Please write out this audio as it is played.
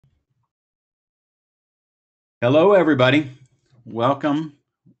Hello, everybody. Welcome,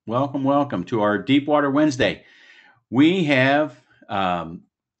 welcome to our Deepwater Wednesday. We have a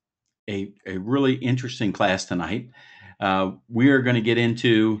really interesting class tonight. We are going to get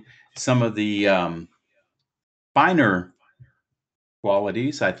into some of the finer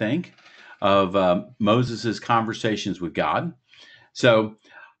qualities, I think, of Moses' conversations with God. So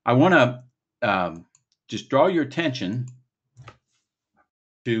I want to just draw your attention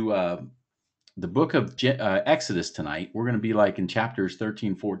to the book of Exodus tonight. We're going to be like in chapters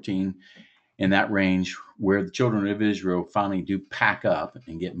 13, 14, in that range where the children of Israel finally do pack up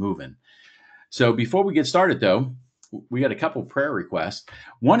and get moving. So before we get started, though, we got a couple prayer requests.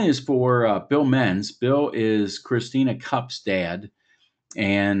 One is for Bill Menz. Bill is Christina Cupp's dad,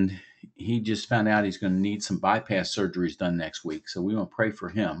 and he just found out he's going to need some bypass surgeries done next week. So we want to pray for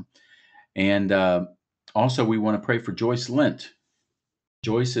him. And also, we want to pray for Joyce Lint.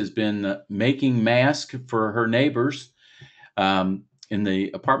 Joyce has been making masks for her neighbors in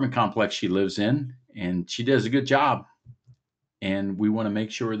the apartment complex she lives in, and she does a good job. And we want to make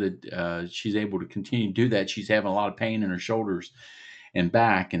sure that she's able to continue to do that. She's having a lot of pain in her shoulders and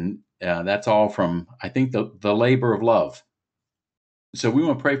back, and that's all from, I think, the labor of love. So we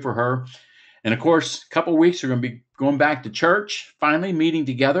want to pray for her. And of course, a couple of weeks, we're going to be going back to church, finally meeting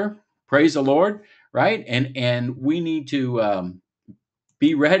together. Praise the Lord, right? And we need to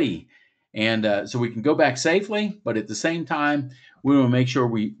be ready, and so we can go back safely. But at the same time, we want to make sure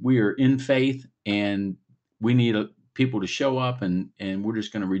we are in faith, and we need people to show up, and we're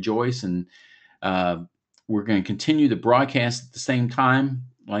just going to rejoice, and we're going to continue the broadcast at the same time,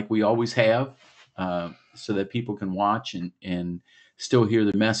 like we always have, so that people can watch and still hear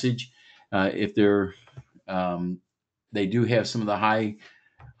the message. If they're they do have some of the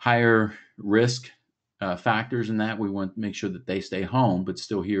higher risk factors in that, we want to make sure that they stay home but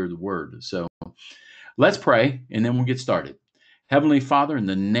still hear the word. So let's pray, and then we'll get started. Heavenly Father, in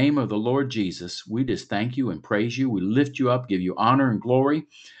the name of the Lord Jesus, we just thank you and praise you. We lift you up, give you honor and glory.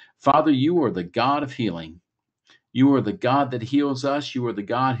 Father, you are the God of healing. You are the God that heals us. You are the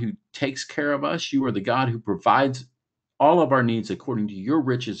God who takes care of us. You are the God who provides all of our needs according to your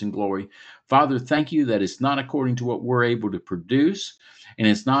riches and glory. Father, thank you that it's not according to what we're able to produce, and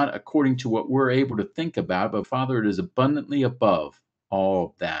it's not according to what we're able to think about, but Father, it is abundantly above all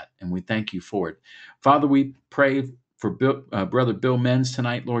of that, and we thank you for it. Father, we pray for Brother Bill Menz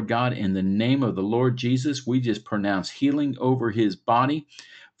tonight, Lord God, in the name of the Lord Jesus. We just pronounce healing over his body,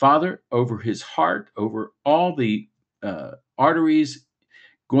 Father, over his heart, over all the arteries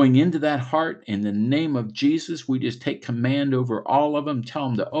going into that heart. In the name of Jesus, we just take command over all of them. Tell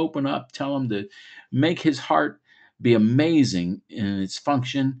them to open up. Tell them to make his heart be amazing in its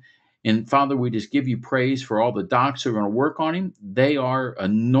function. And Father, we just give you praise for all the docs who are going to work on him. They are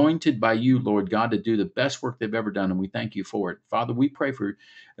anointed by you, Lord God, to do the best work they've ever done, and we thank you for it. Father, we pray for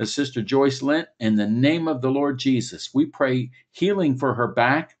Sister Joyce Lint in the name of the Lord Jesus. We pray healing for her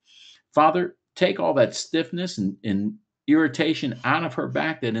back. Father, take all that stiffness and irritation out of her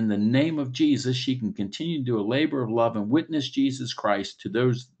back, that in the name of Jesus, she can continue to do a labor of love and witness Jesus Christ to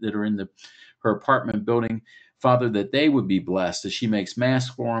those that are in her apartment building. Father, that they would be blessed as she makes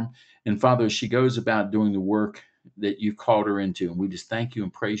masks for them. And Father, as she goes about doing the work that you've called her into. And we just thank you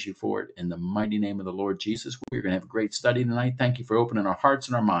and praise you for it. In the mighty name of the Lord Jesus, we're going to have a great study tonight. Thank you for opening our hearts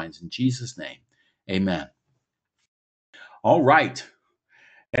and our minds. In Jesus' name, amen. All right.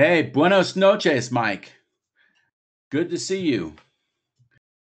 Hey, buenos noches, Mike. Good to see you.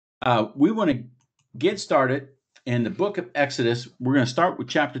 We want to get started in the book of Exodus. We're going to start with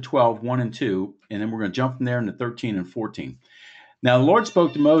chapter 12, 1 and 2, and then we're going to jump from there into 13 and 14. Now, the Lord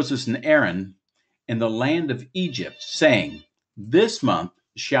spoke to Moses and Aaron in the land of Egypt, saying, "This month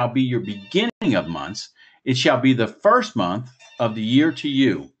shall be your beginning of months. It shall be the first month of the year to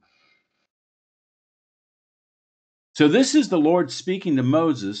you." So this is the Lord speaking to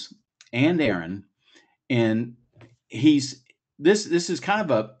Moses and Aaron, and this is kind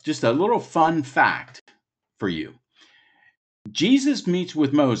of just a little fun fact for you. Jesus meets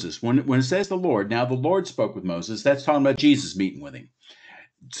with Moses. When it says the Lord, now the Lord spoke with Moses, that's talking about Jesus meeting with him.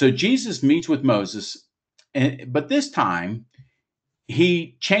 So Jesus meets with Moses, but this time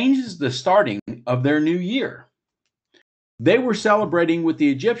he changes the starting of their new year. They were celebrating with the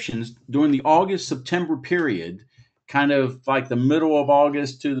Egyptians during the August-September period, kind of like the middle of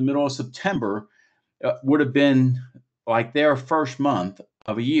August to the middle of September would have been like their first month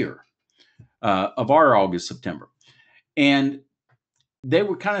of a year, of our August, September. And they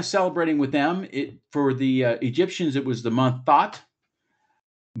were kind of celebrating with them. For the Egyptians, it was the month Thot,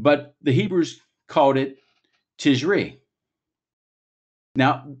 but the Hebrews called it Tishri.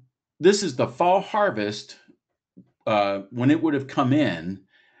 Now, this is the fall harvest when it would have come in,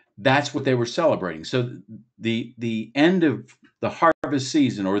 that's what they were celebrating. So the end of the harvest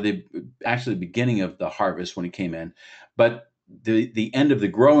season, or the actually beginning of the harvest when it came in, but the end of the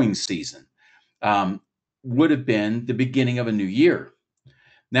growing season um, would have been the beginning of a new year.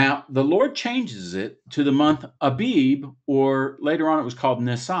 Now the Lord changes it to the month Abib, or later on it was called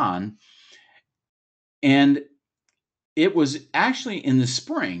Nisan, and it was actually in the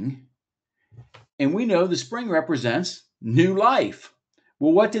spring, and we know the spring represents new life.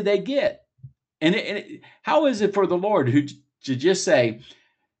 Well, what did they get? How is it for the Lord to just say,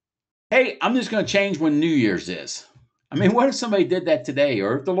 hey, I'm just going to change when New Year's is? I mean, what if somebody did that today?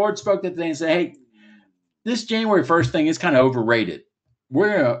 Or if the Lord spoke that today and said, hey, this January 1st thing is kind of overrated. We're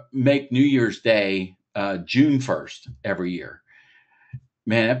going to make New Year's Day June 1st every year.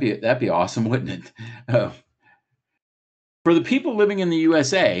 Man, that'd be awesome, wouldn't it? For the people living in the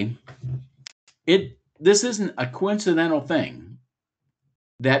USA, this isn't a coincidental thing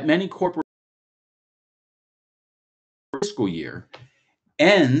that many corporate fiscal year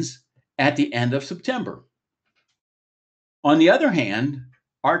ends at the end of September. On the other hand,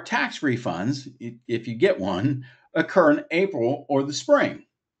 our tax refunds, if you get one, occur in April or the spring.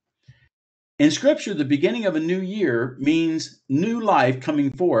 In Scripture, the beginning of a new year means new life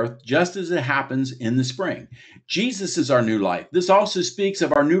coming forth, just as it happens in the spring. Jesus is our new life. This also speaks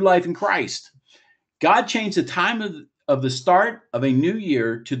of our new life in Christ. God changed the time of the start of a new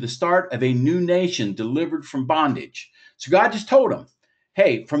year to the start of a new nation delivered from bondage. So God just told them,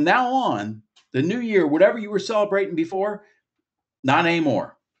 hey, from now on, the new year, whatever you were celebrating before, not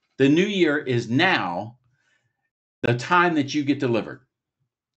anymore. The new year is now the time that you get delivered.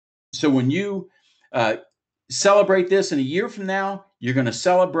 So when you celebrate this in a year from now, you're going to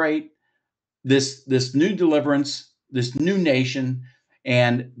celebrate this new deliverance, this new nation,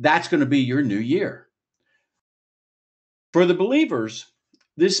 and that's going to be your new year. For the believers,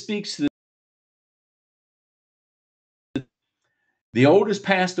 this speaks to the old has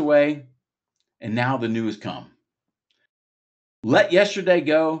passed away, and now the new has come. Let yesterday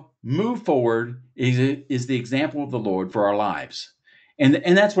go, move forward is the example of the Lord for our lives. And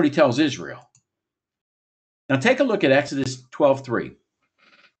that's what he tells Israel. Now take a look at Exodus 12:3.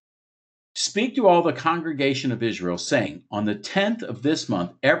 Speak to all the congregation of Israel, saying, on the 10th of this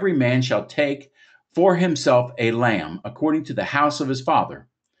month, every man shall take for himself a lamb according to the house of his father,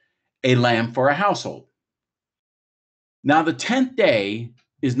 a lamb for a household. Now, the 10th day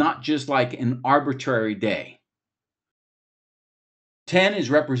is not just like an arbitrary day. 10 is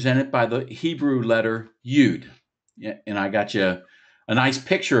represented by the Hebrew letter Yud. And I got you a nice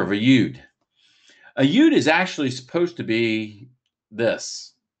picture of a Yud. A Yud is actually supposed to be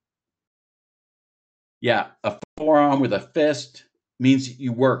this. Yeah, a forearm with a fist means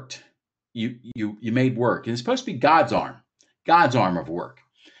you worked. You made work. And it's supposed to be God's arm of work.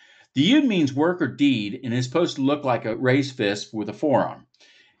 The Yud means work or deed, and it's supposed to look like a raised fist with a forearm.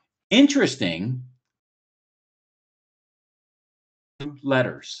 Interesting,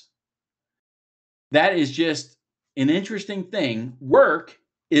 letters. That is just an interesting thing. Work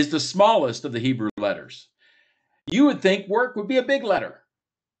is the smallest of the Hebrew letters. You would think work would be a big letter,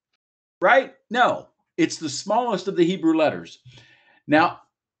 right? No, it's the smallest of the Hebrew letters. Now,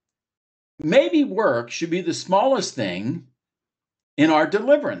 maybe work should be the smallest thing in our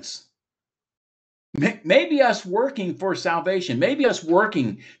deliverance. Maybe us working for salvation, maybe us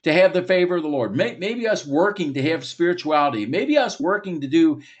working to have the favor of the Lord, maybe us working to have spirituality, maybe us working to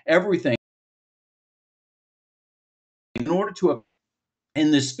do everything in order to,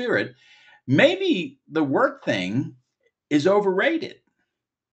 in the spirit, maybe the work thing is overrated.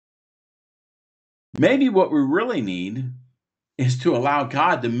 Maybe what we really need is to allow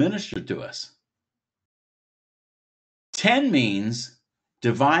God to minister to us. 10 means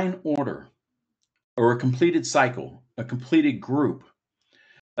divine order, or a completed cycle, a completed group.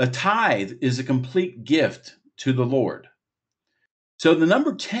 A tithe is a complete gift to the Lord. So the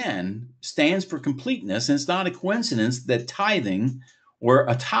number 10 stands for completeness, and it's not a coincidence that tithing, or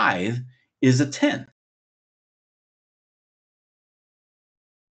a tithe, is a tenth.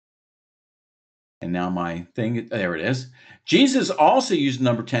 And now my thing, there it is. Jesus also used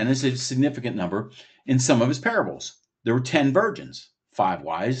number 10 as a significant number in some of his parables. There were 10 virgins, 5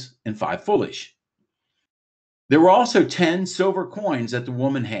 wise and 5 foolish. There were also 10 silver coins that the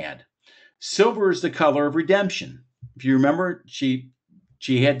woman had. Silver is the color of redemption. If you remember, she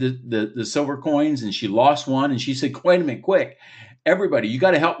had the silver coins, and she lost one, and she said, wait a minute, quick, everybody, you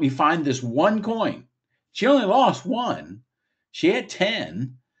got to help me find this one coin. She only lost one. She had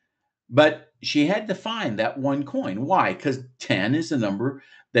 10, but she had to find that one coin. Why? Because 10 is a number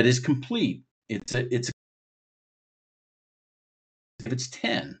that is complete. It's if it's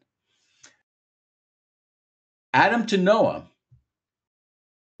 10. Adam to Noah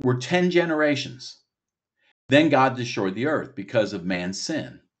were 10 generations. Then God destroyed the earth because of man's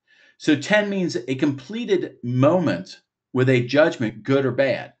sin. So 10 means a completed moment with a judgment, good or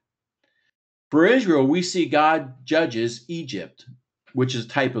bad. For Israel, we see God judges Egypt, which is a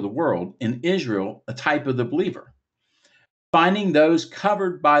type of the world, and Israel, a type of the believer, finding those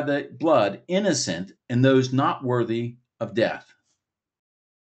covered by the blood innocent and those not worthy of death.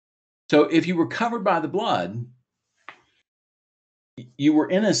 So if you were covered by the blood, you were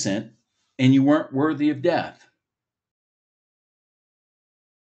innocent and you weren't worthy of death.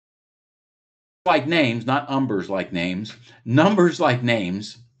 Like names, not numbers like names, numbers like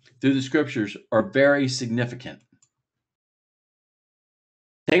names through the scriptures are very significant.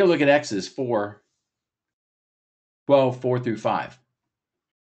 Take a look at Exodus 4:12, 4-5.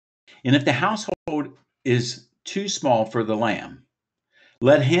 And if the household is too small for the lamb,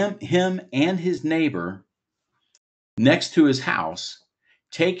 let him and his neighbor next to his house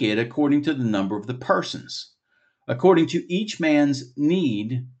take it according to the number of the persons. According to each man's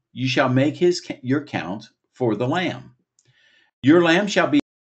need, you shall make your count for the lamb. Your lamb shall be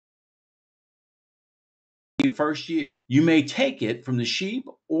first year. You may take it from the sheep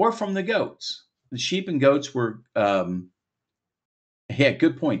or from the goats. The sheep and goats were, yeah,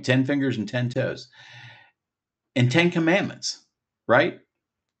 good point. 10 fingers and 10 toes. And 10 commandments, right?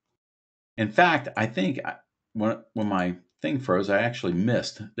 In fact, I think when my thing froze, I actually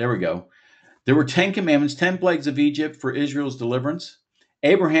missed. There we go. There were 10 commandments, 10 plagues of Egypt for Israel's deliverance.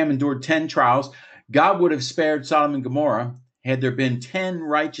 Abraham endured 10 trials. God would have spared Sodom and Gomorrah had there been 10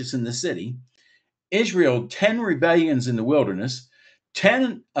 righteous in the city. Israel, 10 rebellions in the wilderness.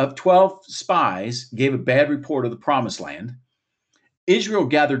 10 of 12 spies gave a bad report of the promised land. Israel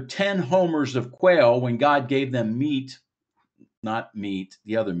gathered 10 homers of quail when God gave them meat, not meat,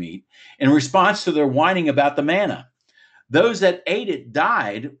 the other meat, in response to their whining about the manna. Those that ate it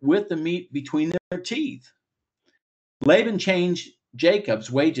died with the meat between their teeth. Laban changed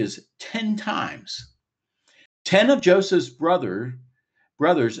Jacob's wages 10 times. 10 of Joseph's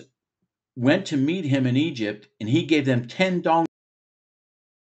brothers went to meet him in Egypt, and he gave them 10 donkeys.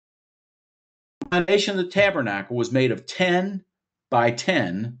 The foundation of the tabernacle was made of 10 by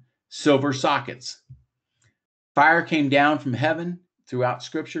 10 silver sockets. Fire came down from heaven throughout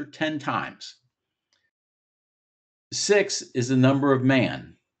Scripture 10 times. 6 is the number of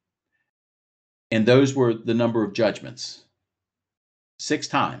man, and those were the number of judgments. 6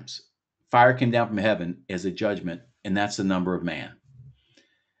 times. Fire came down from heaven as a judgment, and that's the number of man.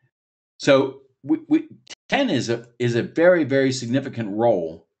 So 10 is a very, very significant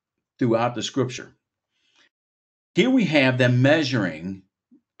role throughout the Scripture. Here we have them measuring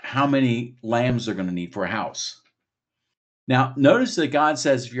how many lambs they're going to need for a house. Now, notice that God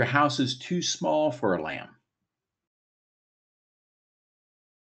says if your house is too small for a lamb.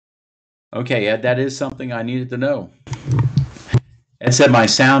 Okay, Ed, that is something I needed to know. Ed said my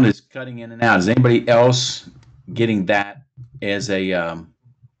sound is cutting in and out. Is anybody else getting that as a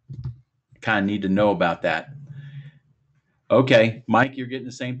kind of need to know about that? Okay, Mike, you're getting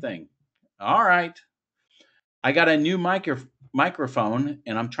the same thing. All right. I got a new microphone,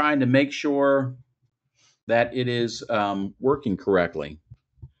 and I'm trying to make sure that it is working correctly.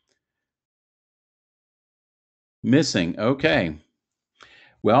 Missing. Okay.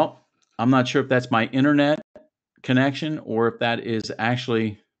 Well, I'm not sure if that's my internet connection or if that is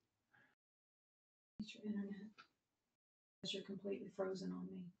actually. It's your internet. Because you're completely frozen on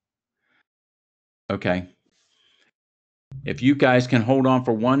me. Okay. If you guys can hold on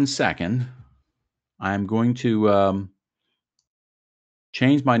for 1 second, I'm going to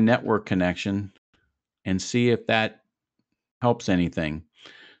change my network connection and see if that helps anything.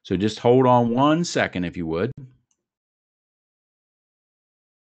 So just hold on 1 second, if you would.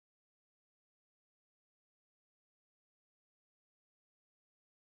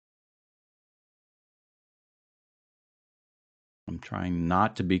 I'm trying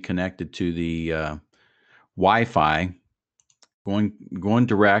not to be connected to the Wi-Fi, going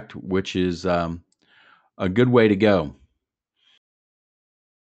direct, which is a good way to go.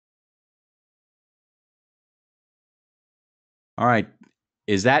 All right.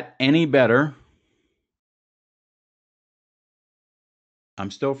 Is that any better?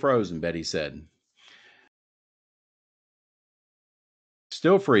 I'm still frozen, Betty said.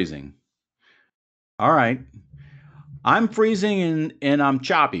 Still freezing. All right. I'm freezing and I'm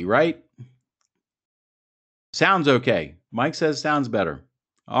choppy, right? Sounds okay. Mike says sounds better.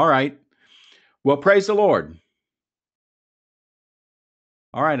 All right. Well, praise the Lord.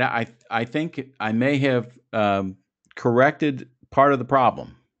 All right. I think I may have corrected part of the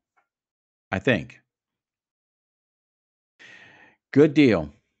problem, I think. Good deal.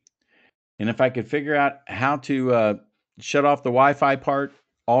 And if I could figure out how to shut off the Wi-Fi part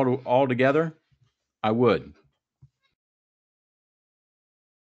altogether, I would.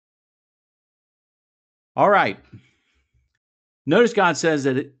 All right. Notice God says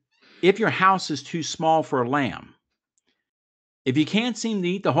that if your house is too small for a lamb, if you can't seem to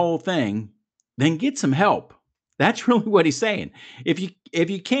eat the whole thing, then get some help. That's really what he's saying. If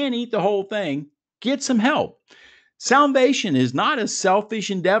you can't eat the whole thing, get some help. Salvation is not a selfish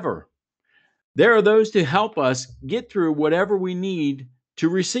endeavor. There are those to help us get through whatever we need to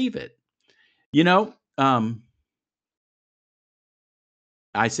receive it. You know,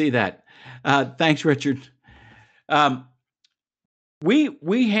 I see that. Thanks, Richard. Um,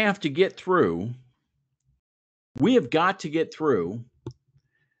 we have to get through. We have got to get through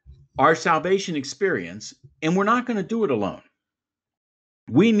our salvation experience, and we're not going to do it alone.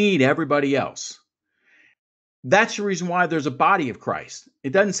 We need everybody else. That's the reason why there's a body of Christ.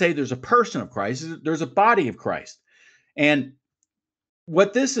 It doesn't say there's a person of Christ, there's a body of Christ. And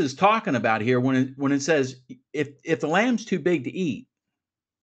what this is talking about here, when it says if the lamb's too big to eat,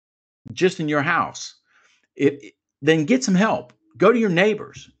 just in your house, then get some help. Go to your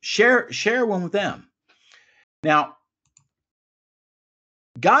neighbors, share one with them. Now,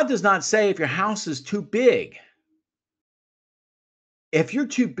 God does not say if your house is too big. If you're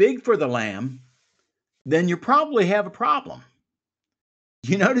too big for the lamb, then you probably have a problem.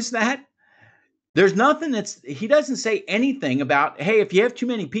 You notice that? There's nothing he doesn't say anything about, hey, if you have too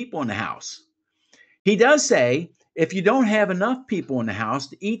many people in the house. He does say, if you don't have enough people in the house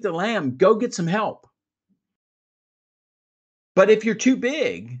to eat the lamb, go get some help. But if you're too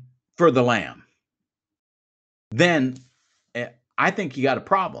big for the lamb, then I think you got a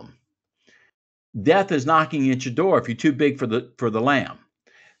problem. Death is knocking at your door if you're too big for the lamb.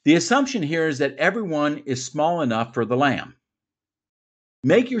 The assumption here is that everyone is small enough for the lamb.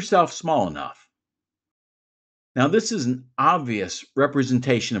 Make yourself small enough. Now, this is an obvious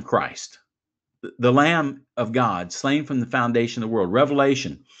representation of Christ, the Lamb of God, slain from the foundation of the world.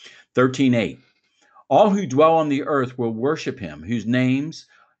 Revelation 13:8. All who dwell on the earth will worship him, whose names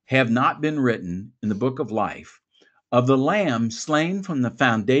have not been written in the book of life of the Lamb slain from the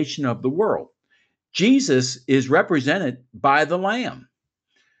foundation of the world. Jesus is represented by the Lamb.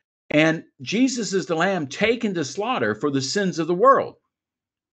 And Jesus is the Lamb taken to slaughter for the sins of the world.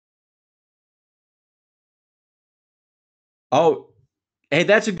 Oh, hey,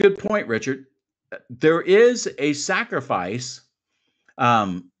 that's a good point, Richard. There is a sacrifice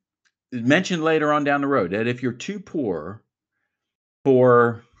mentioned later on down the road that if you're too poor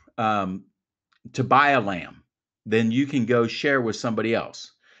for to buy a lamb, then you can go share with somebody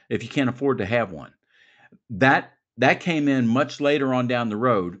else if you can't afford to have one. That came in much later on down the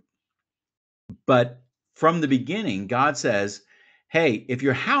road. But from the beginning, God says, hey, if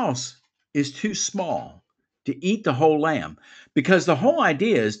your house is too small to eat the whole lamb, because the whole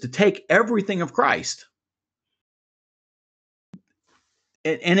idea is to take everything of Christ.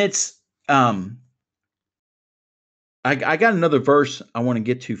 And it's, I got another verse I want to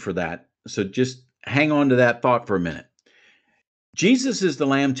get to for that. So just hang on to that thought for a minute. Jesus is the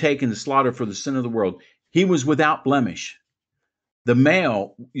lamb taken to slaughter for the sin of the world. He was without blemish. The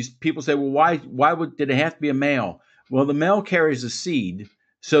male, people say, well, why did it have to be a male? Well, the male carries a seed,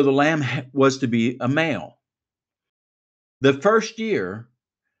 so the lamb was to be a male. The first year,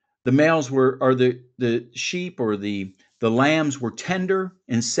 the males or the sheep or the lambs were tender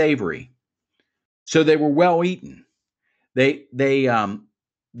and savory, so they were well eaten. They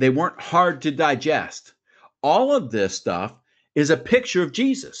weren't hard to digest. All of this stuff is a picture of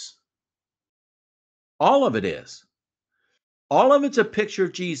Jesus. All of it is. All of it's a picture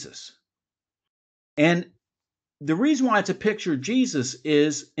of Jesus. And the reason why it's a picture of Jesus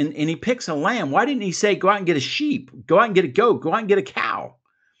is, and he picks a lamb. Why didn't he say, go out and get a sheep, go out and get a goat, go out and get a cow?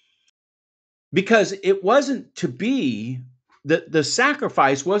 Because it wasn't to be, the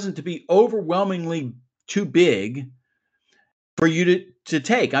sacrifice wasn't to be overwhelmingly too big for you to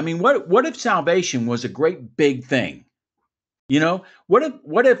take. I mean, what if salvation was a great big thing? You know, what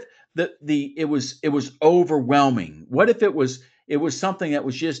if it was overwhelming? What if it was something that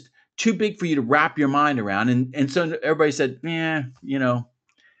was just too big for you to wrap your mind around? And so everybody said, yeah, you know,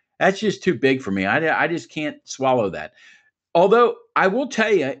 that's just too big for me. I just can't swallow that. Although I will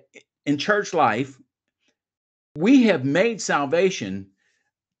tell you, in church life, we have made salvation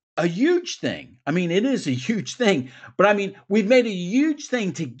a huge thing. I mean, it is a huge thing, but I mean, we've made a huge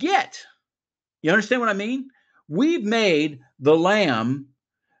thing to get. You understand what I mean? We've made the lamb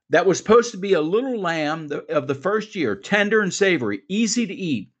that was supposed to be a little lamb of the first year, tender and savory, easy to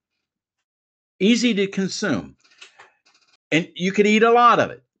eat, easy to consume. And you could eat a lot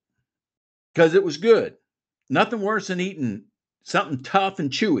of it because it was good. Nothing worse than eating something tough and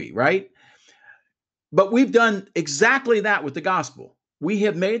chewy, right? But we've done exactly that with the gospel. We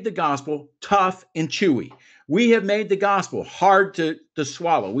have made the gospel tough and chewy. We have made the gospel hard to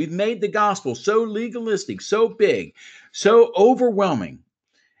swallow. We've made the gospel so legalistic, so big, so overwhelming.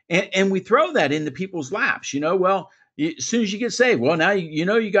 And we throw that into people's laps. Well, as soon as you get saved, well, now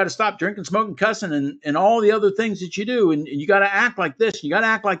you got to stop drinking, smoking, cussing, and all the other things that you do. And you got to act like this, you got to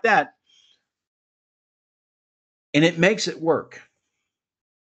act like that. And it makes it work.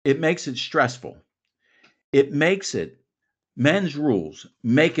 It makes it stressful. It makes it, men's rules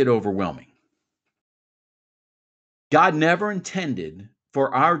make it overwhelming. God never intended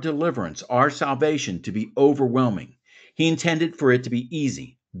for our deliverance, our salvation, to be overwhelming. He intended for it to be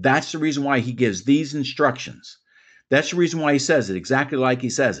easy. That's the reason why he gives these instructions. That's the reason why he says it exactly like he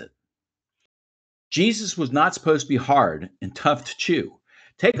says it. Jesus was not supposed to be hard and tough to chew.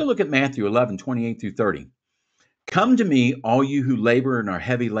 Take a look at Matthew 11:28-30. Come to me, all you who labor and are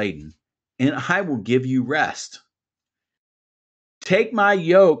heavy laden, and I will give you rest. Take my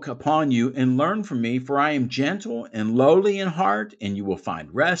yoke upon you and learn from me, for I am gentle and lowly in heart, and you will find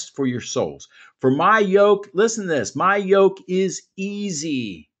rest for your souls. For my yoke, listen to this, my yoke is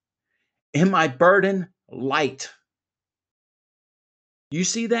easy and my burden light. You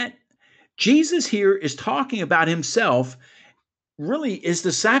see that? Jesus here is talking about himself, really is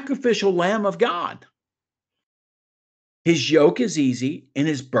the sacrificial Lamb of God. His yoke is easy and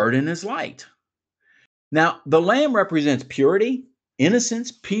his burden is light. Now, the lamb represents purity,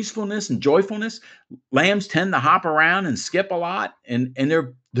 innocence, peacefulness, and joyfulness. Lambs tend to hop around and skip a lot, and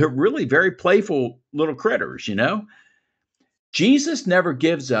they're really very playful little critters, Jesus never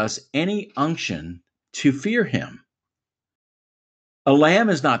gives us any unction to fear him. A lamb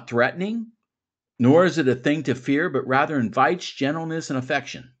is not threatening, nor is it a thing to fear, but rather invites gentleness and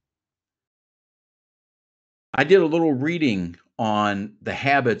affection. I did a little reading on the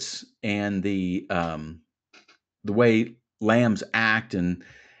habits and the way lambs act and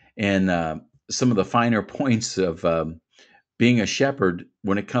some of the finer points of being a shepherd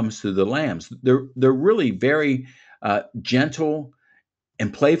when it comes to the lambs. They're really very gentle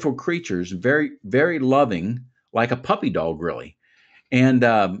and playful creatures, very very loving, like a puppy dog, really, and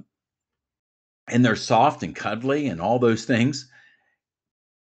they're soft and cuddly and all those things.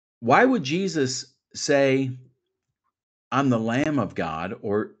 Why would Jesus say, I'm the Lamb of God?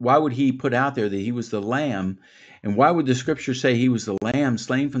 Or why would he put out there that he was the Lamb? And why would the scripture say he was the Lamb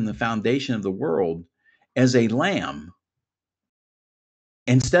slain from the foundation of the world as a lamb,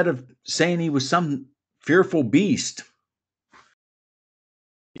 instead of saying he was some fearful beast?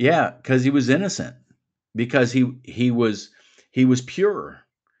 Yeah, because he was innocent, because he was pure,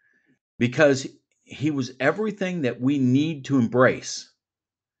 because he was everything that we need to embrace.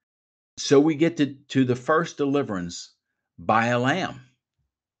 So we get to the first deliverance by a lamb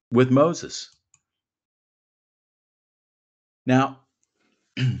with Moses. Now,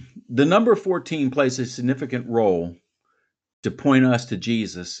 the number 14 plays a significant role to point us to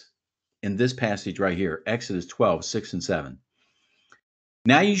Jesus in this passage right here, Exodus 12:6-7.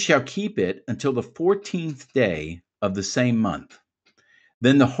 Now you shall keep it until the 14th day of the same month.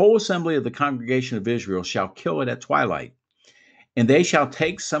 Then the whole assembly of the congregation of Israel shall kill it at twilight. And they shall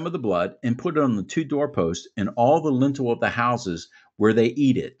take some of the blood and put it on the two doorposts and all the lintel of the houses where they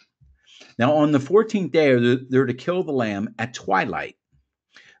eat it. Now on the 14th day, they're to kill the lamb at twilight.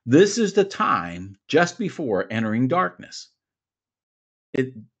 This is the time just before entering darkness.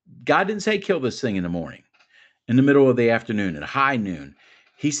 God didn't say kill this thing in the morning, in the middle of the afternoon, at high noon.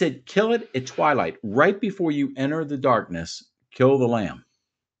 He said kill it at twilight, right before you enter the darkness, kill the lamb.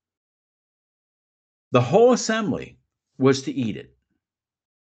 The whole assembly was to eat it.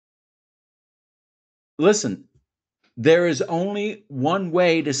 Listen, there is only one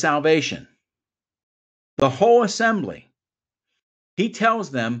way to salvation. The whole assembly. He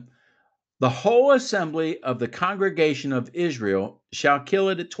tells them, the whole assembly of the congregation of Israel shall kill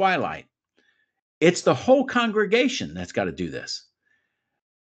it at twilight. It's the whole congregation that's got to do this.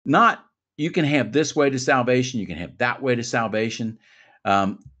 Not, you can have this way to salvation, you can have that way to salvation.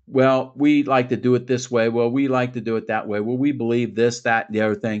 Well, we like to do it this way. Well, we like to do it that way. Well, we believe this, that, the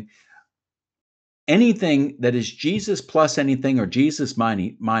other thing. Anything that is Jesus plus anything or Jesus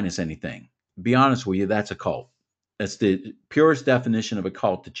minus anything, be honest with you, that's a cult. That's the purest definition of a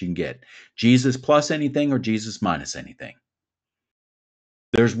cult that you can get. Jesus plus anything or Jesus minus anything.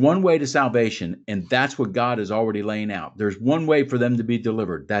 There's one way to salvation, and that's what God is already laying out. There's one way for them to be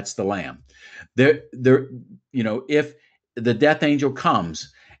delivered. That's the Lamb. If the death angel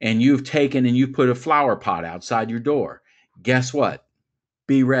comes and you've taken and you put a flower pot outside your door, guess what?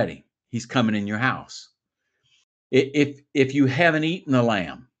 Be ready. He's coming in your house. If you haven't eaten the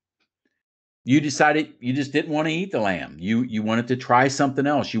lamb, you decided you just didn't want to eat the lamb. You wanted to try something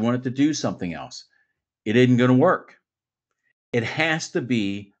else. You wanted to do something else. It isn't going to work. It has to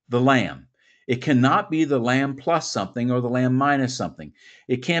be the lamb. It cannot be the lamb plus something or the lamb minus something.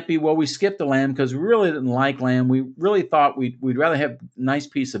 It can't be, well, we skipped the lamb because we really didn't like lamb. We really thought we'd rather have a nice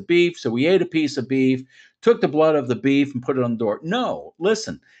piece of beef. So we ate a piece of beef, took the blood of the beef and put it on the door. No,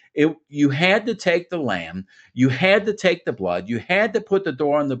 listen, you had to take the lamb. You had to take the blood. You had to put the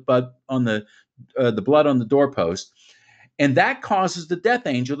door on the blood on the blood on the doorpost. And that causes the death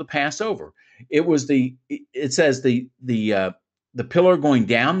angel to pass over. It says the pillar going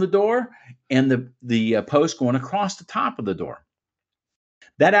down the door and the post going across the top of the door.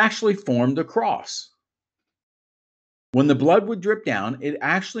 That actually formed a cross. When the blood would drip down, it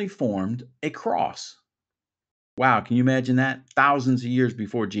actually formed a cross. Wow, can you imagine that? Thousands of years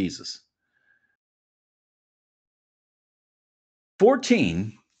before Jesus.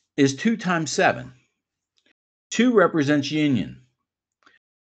 14 is 2 times 7. 2 represents union.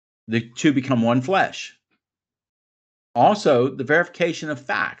 The 2 become one flesh. Also, the verification of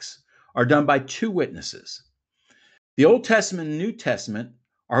facts are done by 2 witnesses. The Old Testament and New Testament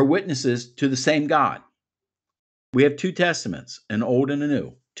are witnesses to the same God. We have 2 testaments, an old and a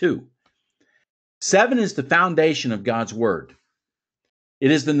new. 2. 7 is the foundation of God's word. It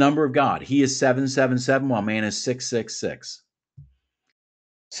is the number of God. He is 777, while man is 666.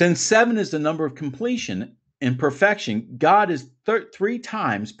 Since 7 is the number of completion and perfection, God is 3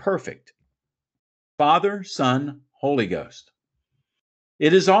 times perfect. Father, Son, Holy Ghost.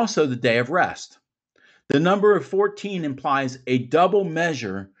 It is also the day of rest. The number of 14 implies a double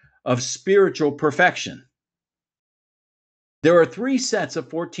measure of spiritual perfection. There are 3 sets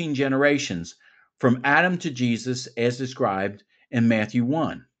of 14 generations from Adam to Jesus as described in Matthew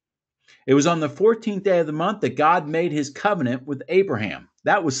 1. It was on the 14th day of the month that God made his covenant with Abraham.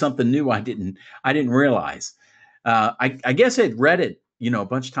 That was something new I didn't realize. I guess I'd read it, a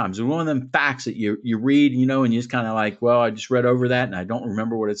bunch of times. It was one of them facts that you read, and you just kind of like, well, I just read over that and I don't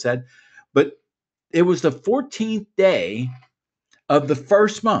remember what it said. But it was the 14th day of the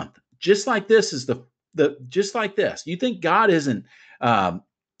first month. Just like this is just like this. You think God isn't?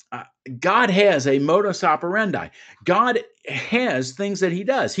 God has a modus operandi. God has things that he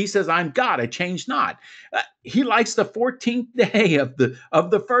does. He says, "I'm God. I change not." He likes the 14th day of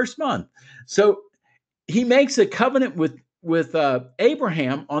the first month. So he makes a covenant with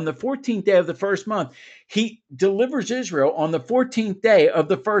Abraham on the 14th day of the first month. He delivers Israel on the 14th day of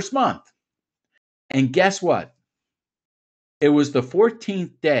the first month. And guess what? It was the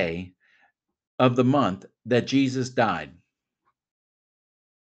 14th day of the month that Jesus died.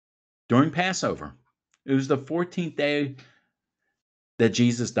 During Passover. It was the 14th day that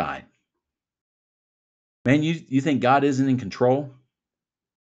Jesus died. Man, you think God isn't in control?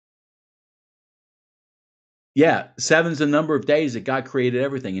 Yeah, 7's the number of days that God created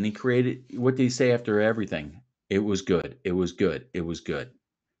everything. And he created, what did he say after everything? It was good. It was good. It was good.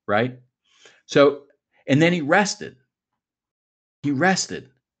 Right? So, and then he rested. He rested.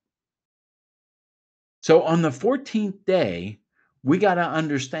 So on the 14th day, we got to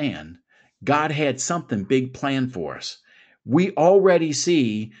understand God had something big planned for us. We already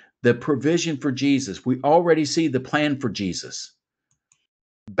see the provision for Jesus. We already see the plan for Jesus.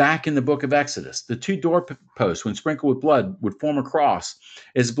 Back in the book of Exodus, the 2 doorposts, when sprinkled with blood, would form a cross.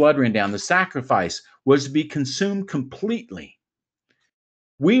 As blood ran down, the sacrifice was to be consumed completely.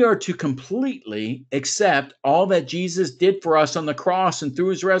 We are to completely accept all that Jesus did for us on the cross and through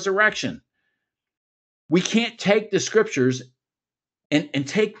his resurrection. We can't take the scriptures and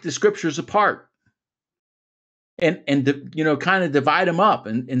take the scriptures apart and kind of divide them up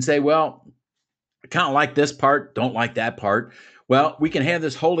and say, well, I kind of like this part, don't like that part. Well, we can have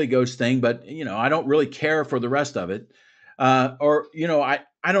this Holy Ghost thing, but I don't really care for the rest of it. I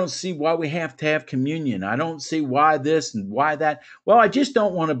don't see why we have to have communion. I don't see why this and why that. Well, I just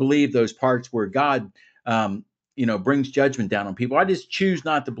don't want to believe those parts where God brings judgment down on people. I just choose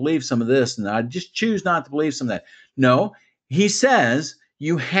not to believe some of this, and I just choose not to believe some of that. No, he says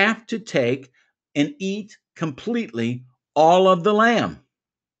you have to take and eat completely all of the lamb.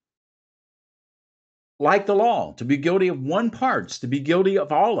 Like the law, to be guilty of one part, to be guilty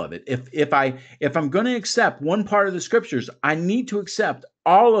of all of it. If I'm going to accept one part of the scriptures, I need to accept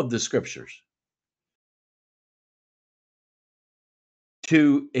all of the scriptures.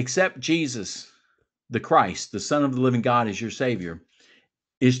 To accept Jesus, the Christ, the Son of the living God, as your Savior,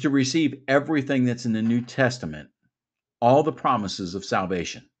 is to receive everything that's in the New Testament, all the promises of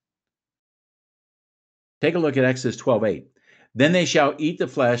salvation. Take a look at Exodus 12:8. Then they shall eat the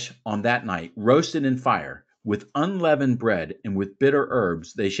flesh on that night, roasted in fire, with unleavened bread, and with bitter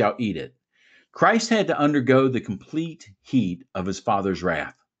herbs they shall eat it. Christ had to undergo the complete heat of his Father's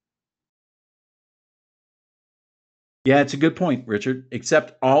wrath. Yeah, it's a good point, Richard.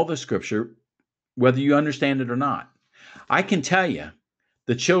 Accept all the scripture, whether you understand it or not. I can tell you,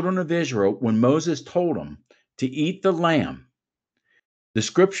 the children of Israel, when Moses told them to eat the lamb, the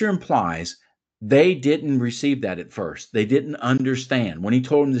scripture implies they didn't receive that at first. They didn't understand. When he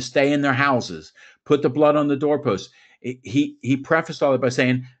told them to stay in their houses, put the blood on the doorposts, he prefaced all that by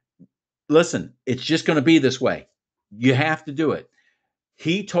saying, listen, it's just going to be this way. You have to do it.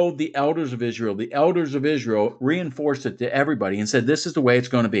 He told the elders of Israel reinforced it to everybody and said, this is the way it's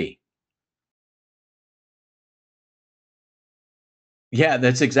going to be. Yeah,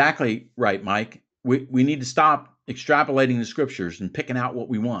 that's exactly right, Mike. We need to stop extrapolating the scriptures and picking out what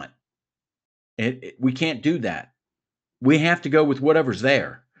we want. We can't do that. We have to go with whatever's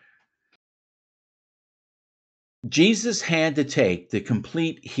there. Jesus had to take the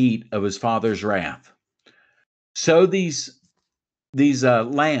complete heat of his Father's wrath. So these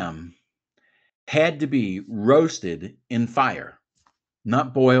lamb had to be roasted in fire,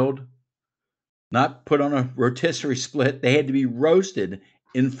 not boiled, not put on a rotisserie split. They had to be roasted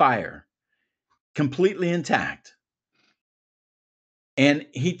in fire, completely intact. And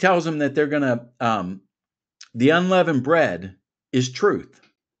he tells them that they're going to, the unleavened bread is truth.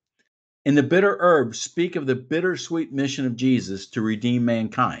 And the bitter herbs speak of the bittersweet mission of Jesus to redeem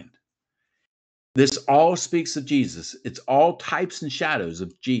mankind. This all speaks of Jesus. It's all types and shadows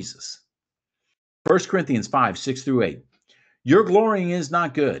of Jesus. 1 Corinthians 5:6-8. Your glorying is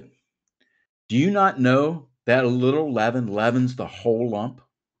not good. Do you not know that a little leaven leavens the whole lump?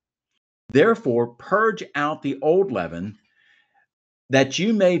 Therefore, purge out the old leaven, that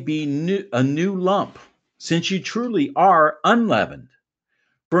you may be a new lump, since you truly are unleavened.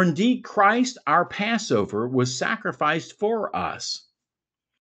 For indeed, Christ, our Passover, was sacrificed for us.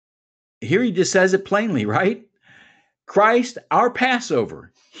 Here he just says it plainly, right? Christ, our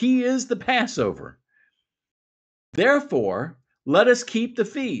Passover. He is the Passover. Therefore, let us keep the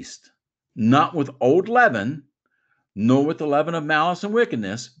feast, not with old leaven, nor with the leaven of malice and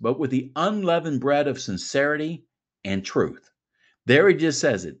wickedness, but with the unleavened bread of sincerity and truth. There he just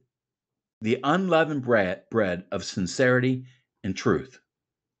says it. The unleavened bread of sincerity and truth.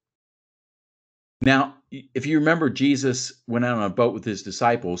 Now, if you remember, Jesus went out on a boat with his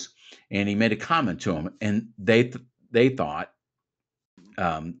disciples, and he made a comment to them, and they thought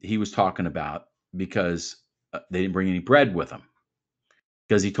he was talking about because they didn't bring any bread with them,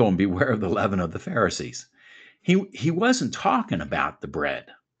 because he told them, beware of the leaven of the Pharisees. He wasn't talking about the bread.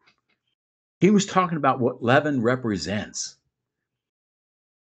 He was talking about what leaven represents.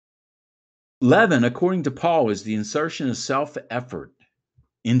 Leaven, according to Paul, is the insertion of self-effort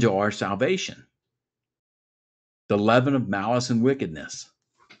into our salvation. The leaven of malice and wickedness.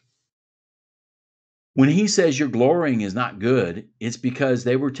 When he says your glorying is not good, it's because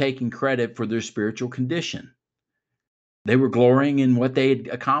they were taking credit for their spiritual condition. They were glorying in what they had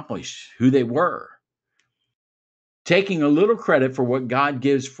accomplished, who they were. Taking a little credit for what God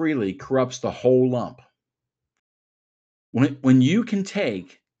gives freely corrupts the whole lump. When you can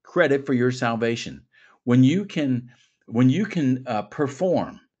take credit for your salvation, when you can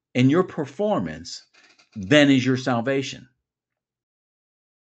perform, and your performance then is your salvation.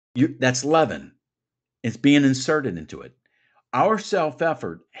 That's leaven. It's being inserted into it. Our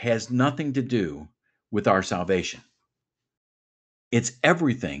self-effort has nothing to do with our salvation. It's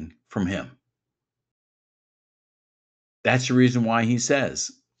everything from him. That's the reason why he says,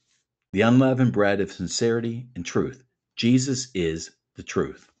 the unleavened bread of sincerity and truth. Jesus is the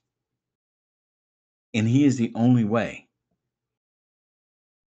truth. And he is the only way.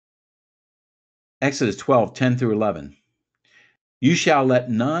 Exodus 12:10-11. You shall let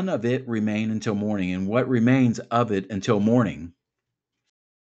none of it remain until morning, and what remains of it until morning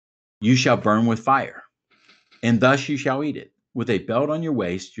you shall burn with fire, and thus you shall eat it, with a belt on your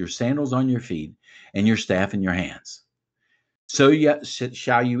waist, your sandals on your feet, and your staff in your hands. So yet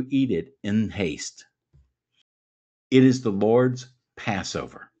shall you eat it in haste. It is the Lord's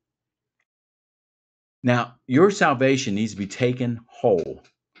Passover. Now, your salvation needs to be taken whole,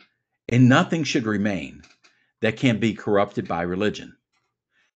 and nothing should remain that can be corrupted by religion.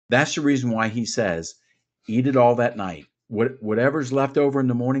 That's the reason why he says, eat it all that night. Whatever's left over in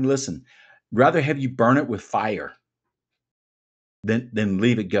the morning, listen, rather have you burn it with fire. then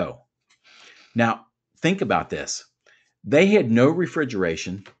leave it go. Now, think about this. They had no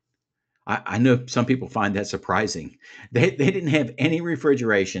refrigeration. I know some people find that surprising. They didn't have any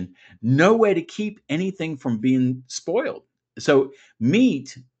refrigeration, no way to keep anything from being spoiled. So,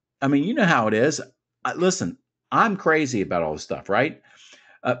 meat, I mean, you know how it is. Listen, I'm crazy about all this stuff, right?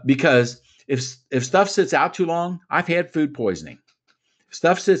 Because if stuff sits out too long, I've had food poisoning. If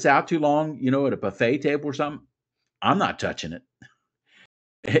stuff sits out too long, at a buffet table or something, I'm not touching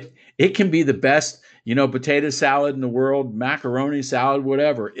it. It can be the best, potato salad in the world, macaroni salad,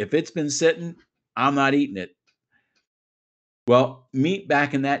 whatever. If it's been sitting, I'm not eating it. Well, meat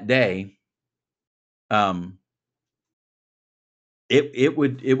back in that day, um, it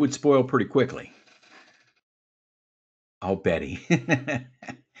would spoil pretty quickly. Oh, Betty,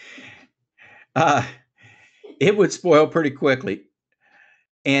 uh, it would spoil pretty quickly,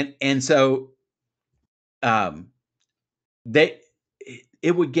 and so um, they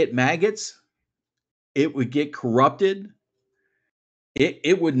it would get maggots, it would get corrupted.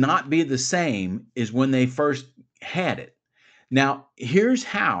 It would not be the same as when they first had it. Now, here's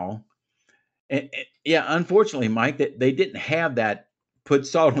how. Yeah, unfortunately, Mike, that they didn't have that put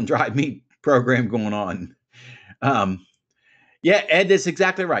salt on dry meat program going on. Um, yeah, Ed, that's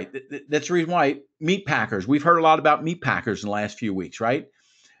exactly right. That's the reason why meat packers. We've heard a lot about meat packers in the last few weeks, right?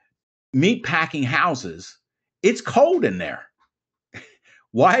 Meat packing houses. It's cold in there.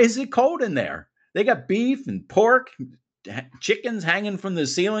 Why is it cold in there? They got beef and pork, chickens hanging from the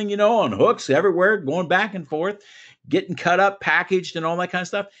ceiling, on hooks everywhere, going back and forth, getting cut up, packaged, and all that kind of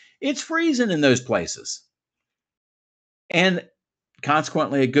stuff. It's freezing in those places. And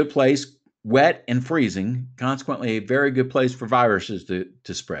consequently, a good place, wet and freezing, consequently, a very good place for viruses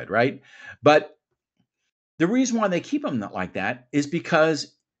to spread, right? But the reason why they keep them like that is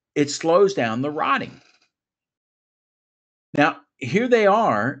because it slows down the rotting. Now, here they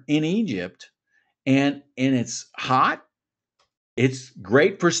are in Egypt, and it's hot. It's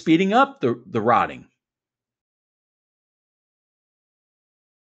great for speeding up the rotting.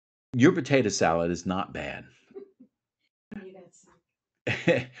 Your potato salad is not bad.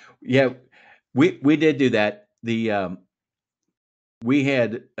 Yeah, we did do that. We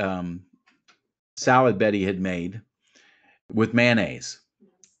had salad Betty had made with mayonnaise.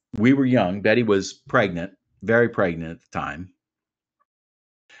 We were young. Betty was pregnant, very pregnant at the time,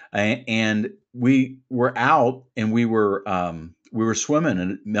 and we were out and we were swimming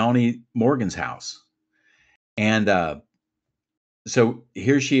at Melanie Morgan's house, and so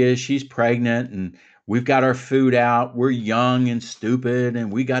here she is. She's pregnant, and we've got our food out. We're young and stupid,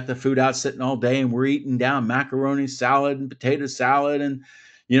 and we got the food out sitting all day, and we're eating down macaroni salad and potato salad, and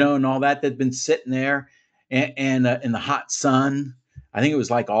and all that that's been sitting there, and in the hot sun. I think it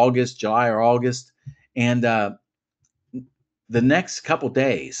was like August, July or August, and the next couple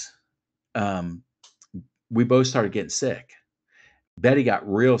days, um, we both started getting sick. Betty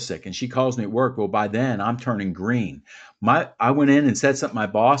got real sick and she calls me at work. Well, by then I'm turning green. I went in and said something to my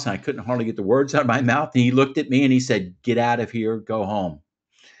boss and I couldn't hardly get the words out of my mouth. And he looked at me and he said, "Get out of here, go home."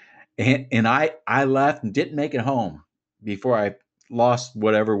 And I left and didn't make it home before I lost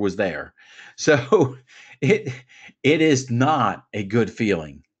whatever was there. So it it is not a good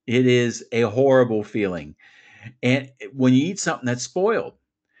feeling. It is a horrible feeling. And when you eat something that's spoiled,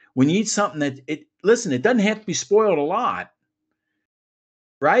 when you eat something listen, it doesn't have to be spoiled a lot,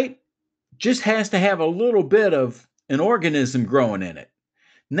 right? Just has to have a little bit of an organism growing in it.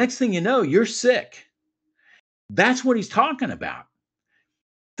 Next thing you know, you're sick. That's what he's talking about.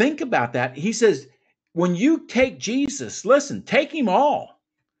 Think about that. He says, when you take Jesus, listen, take him all.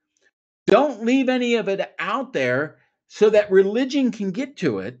 Don't leave any of it out there so that religion can get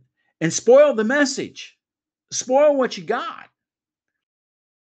to it and spoil the message, spoil what you got.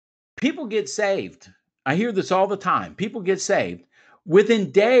 People get saved. I hear this all the time. People get saved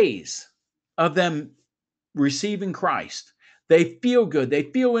within days of them receiving Christ. They feel good. They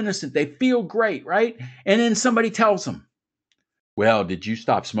feel innocent. They feel great, right? And then somebody tells them, "Well, did you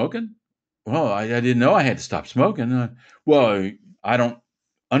stop smoking?" "Well, I didn't know I had to stop smoking." "Well, I don't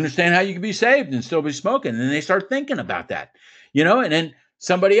understand how you can be saved and still be smoking." And they start thinking about that, and then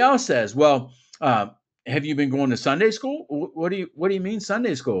somebody else says, "Well, have you been going to Sunday school?" What do you mean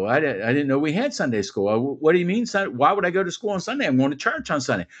Sunday school? I didn't know we had Sunday school. What do you mean? Why would I go to school on Sunday? I'm going to church on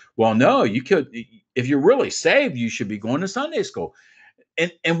Sunday. Well, no, you could, if you're really saved, you should be going to Sunday school.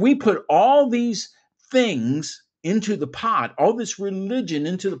 And we put all these things into the pot, all this religion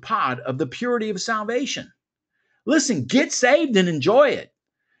into the pot of the purity of salvation. Listen, get saved and enjoy it.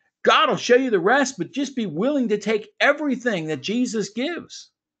 God will show you the rest, but just be willing to take everything that Jesus gives.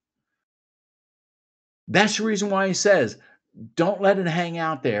 That's the reason why he says, Don't let it hang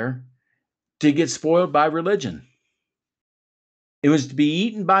out there to get spoiled by religion. It was to be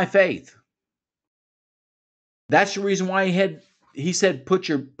eaten by faith. That's the reason why he said, put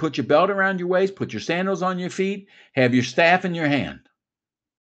your belt around your waist, put your sandals on your feet, have your staff in your hand.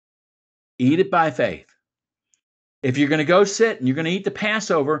 Eat it by faith. If you're going to go sit and you're going to eat the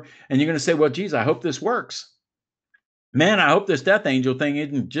Passover and you're going to say, well, geez, I hope this works. Man, I hope this death angel thing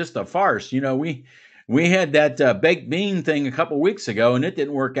isn't just a farce. We had that baked bean thing a couple weeks ago, and it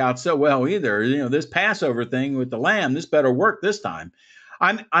didn't work out so well either. This Passover thing with the lamb, this better work this time.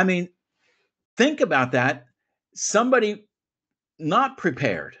 I mean, think about that. Somebody not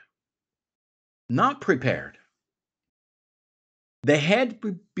prepared. They had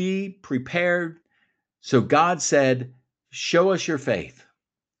to be prepared. So God said, show us your faith.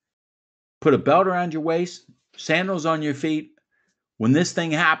 Put a belt around your waist, sandals on your feet. When this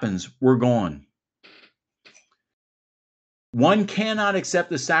thing happens, we're gone. One cannot accept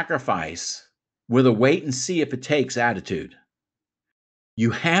the sacrifice with a wait and see if it takes attitude.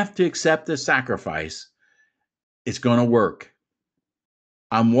 You have to accept the sacrifice. It's going to work.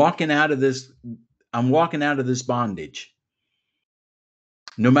 I'm walking out of this bondage.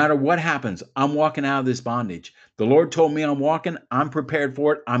 No matter what happens, I'm walking out of this bondage. The Lord told me I'm walking. I'm prepared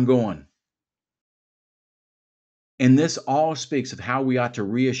for it. I'm going. And this all speaks of how we ought to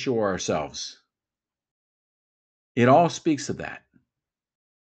reassure ourselves. It all speaks of that.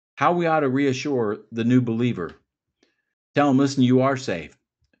 How we ought to reassure the new believer. Tell them, listen, you are saved.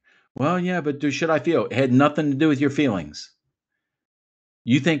 Well, yeah, but should I feel? It had nothing to do with your feelings.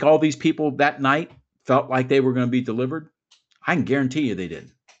 You think all these people that night felt like they were going to be delivered? I can guarantee you they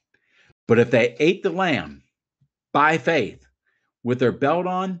did. But if they ate the lamb by faith, with their belt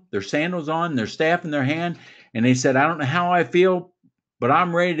on, their sandals on, their staff in their hand, and they said, I don't know how I feel, but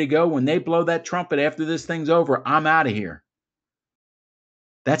I'm ready to go. When they blow that trumpet after this thing's over, I'm out of here.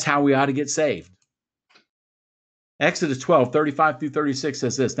 That's how we ought to get saved. Exodus 12, 35 through 36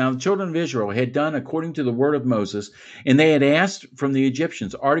 says this. Now the children of Israel had done according to the word of Moses, and they had asked from the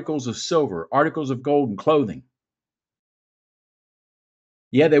Egyptians articles of silver, articles of gold, and clothing.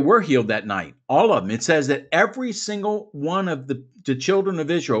 Yeah, they were healed that night. All of them. It says that every single one of the children of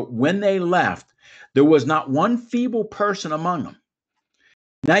Israel, when they left, there was not one feeble person among them.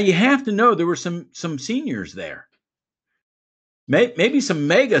 Now you have to know there were some seniors there. Maybe some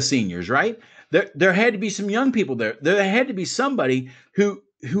mega seniors, right? There had to be some young people there. There had to be somebody who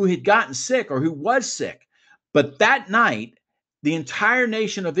had gotten sick or who was sick. But that night, the entire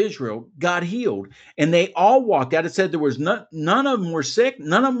nation of Israel got healed, and they all walked out. It said there was none of them were sick,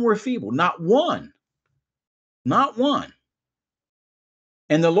 none of them were feeble, not one. Not one.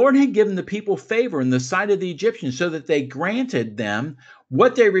 And the Lord had given the people favor in the sight of the Egyptians so that they granted them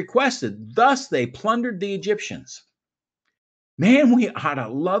what they requested. Thus they plundered the Egyptians. Man, we ought to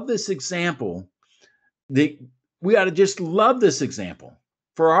love this example. We ought to just love this example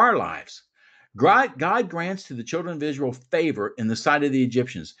for our lives. God grants to the children of Israel favor in the sight of the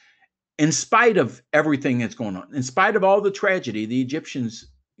Egyptians, in spite of everything that's going on, in spite of all the tragedy the Egyptians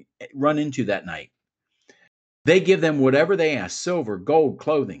run into that night. They give them whatever they ask: silver, gold,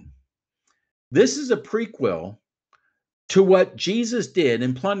 clothing. This is a prequel to what Jesus did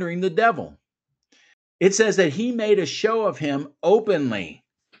in plundering the devil. It says that he made a show of him openly,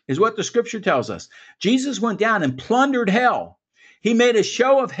 is what the scripture tells us. Jesus went down and plundered hell. He made a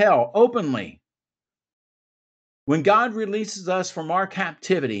show of hell openly. When God releases us from our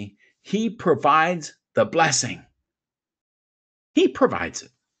captivity, he provides the blessing. He provides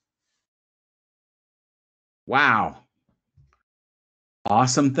it. Wow.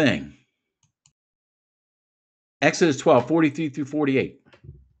 Awesome thing. Exodus 12, 43 through 48.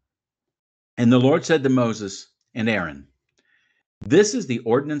 And the Lord said to Moses and Aaron, this is the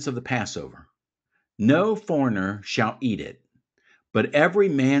ordinance of the Passover. No foreigner shall eat it, but every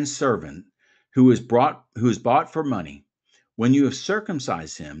man's servant who is bought for money, when you have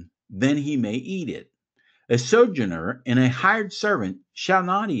circumcised him, then he may eat it. A sojourner and a hired servant shall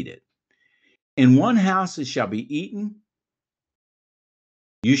not eat it. In one house it shall be eaten.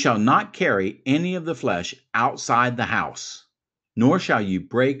 You shall not carry any of the flesh outside the house, nor shall you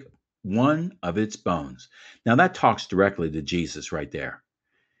break one of its bones. Now that talks directly to Jesus right there.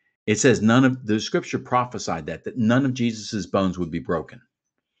 It says the scripture prophesied that none of Jesus's bones would be broken.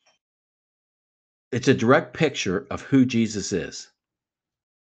 It's a direct picture of who Jesus is.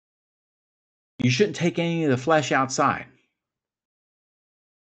 You shouldn't take any of the flesh outside.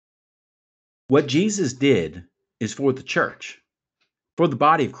 What Jesus did is for the church, for the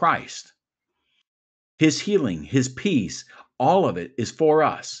body of Christ. His healing, his peace, all of it is for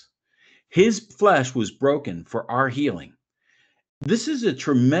us. His flesh was broken for our healing. This is a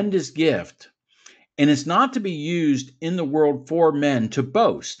tremendous gift, and it's not to be used in the world for men to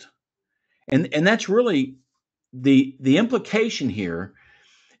boast. And that's really the implication here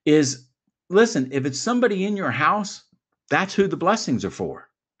is, listen, if it's somebody in your house, that's who the blessings are for.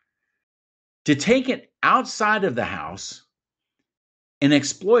 To take it outside of the house and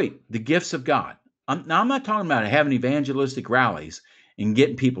exploit the gifts of God. Now, I'm not talking about having evangelistic rallies and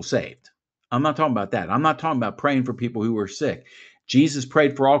getting people saved. I'm not talking about that. I'm not talking about praying for people who were sick. Jesus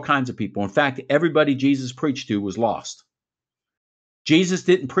prayed for all kinds of people. In fact, everybody Jesus preached to was lost. Jesus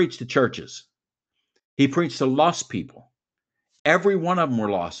didn't preach to churches. He preached to lost people. Every one of them were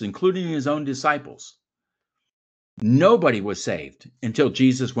lost, including his own disciples. Nobody was saved until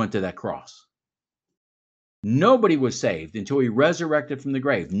Jesus went to that cross. Nobody was saved until he resurrected from the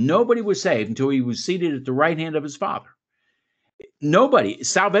grave. Nobody was saved until he was seated at the right hand of his Father. Nobody.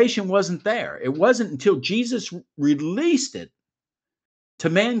 Salvation wasn't there. It wasn't until Jesus released it to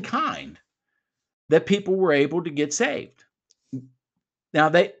mankind that people were able to get saved. Now,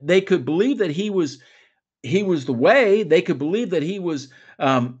 they could believe that he was the way. They could believe that he was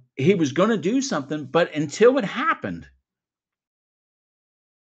going to do something, but until it happened,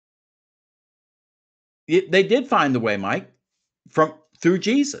 they did find the way, Mike, through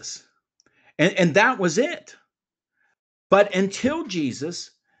Jesus. And that was it. But until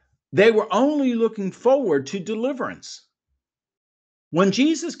Jesus, they were only looking forward to deliverance. When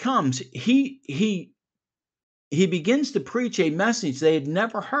Jesus comes, he begins to preach a message they had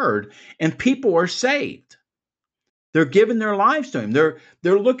never heard, and people are saved. They're giving their lives to him. They're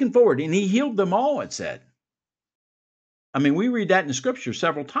looking forward, and he healed them all, it said. I mean, we read that in the scripture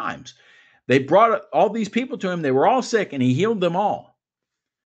several times. They brought all these people to him. They were all sick, and he healed them all.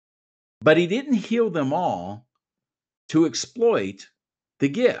 But he didn't heal them all to exploit the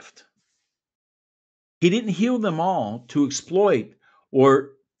gift. He didn't heal them all to exploit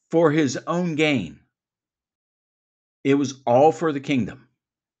or for his own gain. It was all for the kingdom.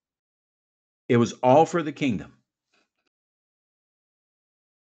 It was all for the kingdom.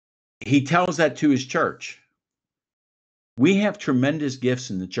 He tells that to his church. We have tremendous gifts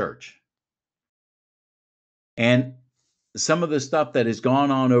in the church. And some of the stuff that has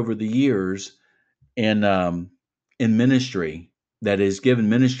gone on over the years in ministry, that has given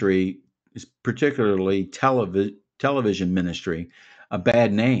ministry, particularly television ministry, a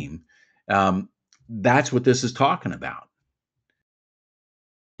bad name. That's what this is talking about.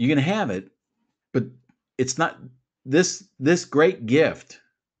 You can have it, but it's not. This great gift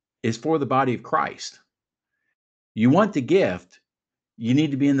is for the body of Christ. You want the gift, you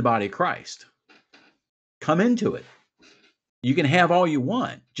need to be in the body of Christ. Come into it. You can have all you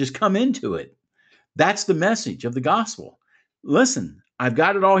want. Just come into it. That's the message of the gospel. Listen, I've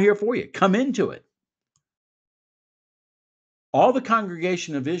got it all here for you. Come into it. All the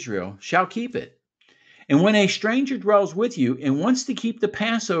congregation of Israel shall keep it. And when a stranger dwells with you and wants to keep the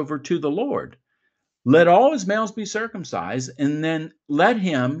Passover to the Lord, let all his males be circumcised, and then let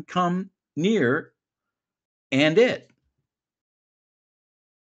him come near and it.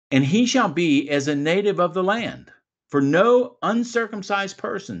 And he shall be as a native of the land, for no uncircumcised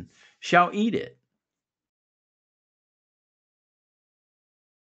person shall eat it.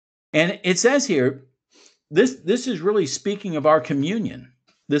 And it says here, this is really speaking of our communion,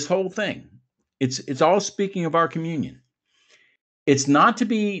 this whole thing. It's all speaking of our communion. It's not to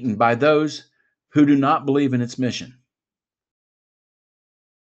be eaten by those who do not believe in its mission.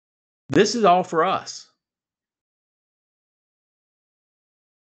 This is all for us.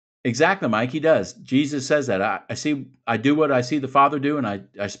 Exactly, Mike. He does. Jesus says that. I do what I see the Father do, and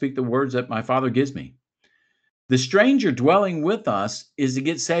I speak the words that my Father gives me. The stranger dwelling with us is to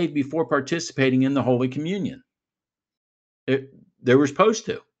get saved before participating in the Holy Communion. They were supposed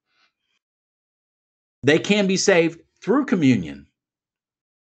to. They can be saved through communion,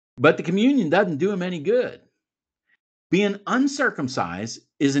 but the communion doesn't do them any good. Being uncircumcised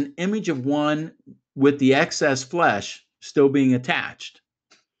is an image of one with the excess flesh still being attached.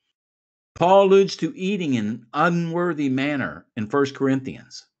 Paul alludes to eating in an unworthy manner in 1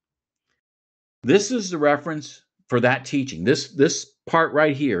 Corinthians. This is the reference for that teaching. This part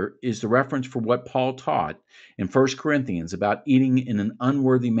right here is the reference for what Paul taught in 1 Corinthians about eating in an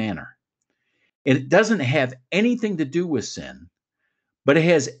unworthy manner. It doesn't have anything to do with sin, but it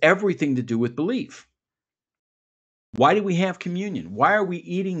has everything to do with belief. Why do we have communion? Why are we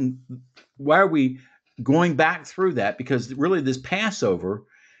eating? Why are we going back through that? Because really this Passover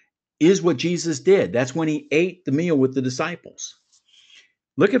is what Jesus did. That's when he ate the meal with the disciples.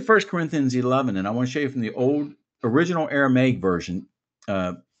 Look at 1 Corinthians 11, and I want to show you from the old original Aramaic version.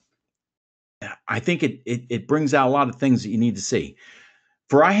 I I think it brings out a lot of things that you need to see.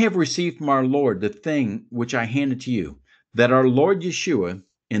 For I have received from our Lord the thing which I handed to you, that our Lord Yeshua,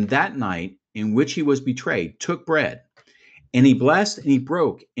 in that night in which he was betrayed, took bread, and he blessed and he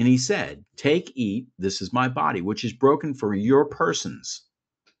broke, and he said, take, eat, this is my body, which is broken for your persons.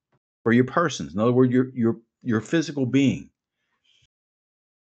 For your persons. In other words, your physical being.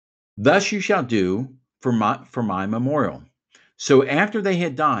 Thus you shall do for my memorial. So after they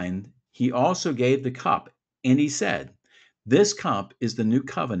had dined, he also gave the cup, and he said, this cup is the new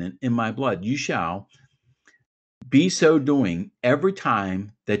covenant in my blood. You shall be so doing every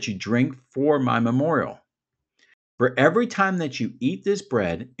time that you drink for my memorial. For every time that you eat this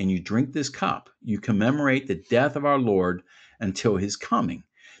bread and you drink this cup, you commemorate the death of our Lord until his coming.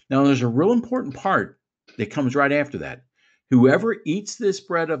 Now, there's a real important part that comes right after that. Whoever eats this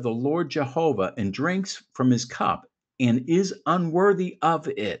bread of the Lord Jehovah and drinks from his cup and is unworthy of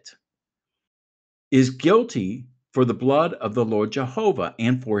it is guilty for the blood of the Lord Jehovah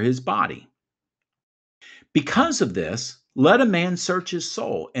and for his body. Because of this, let a man search his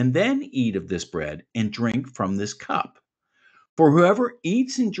soul and then eat of this bread and drink from this cup. For whoever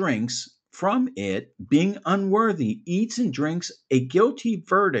eats and drinks from it, being unworthy, eats and drinks a guilty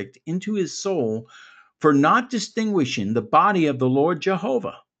verdict into his soul for not distinguishing the body of the Lord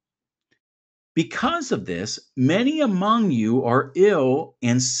Jehovah. Because of this, many among you are ill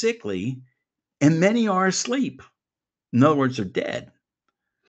and sickly, and many are asleep. In other words, they're dead.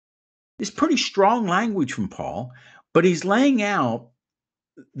 It's pretty strong language from Paul, but he's laying out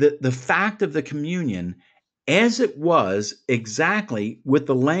the fact of the communion as it was exactly with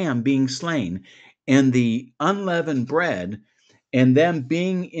the lamb being slain and the unleavened bread and them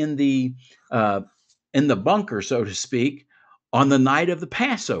being in the bunker, so to speak, on the night of the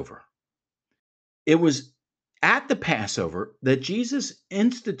Passover. It was at the Passover that Jesus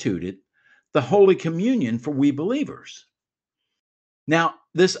instituted the Holy Communion for we believers. Now,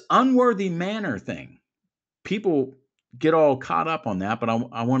 this unworthy manner thing, people get all caught up on that, but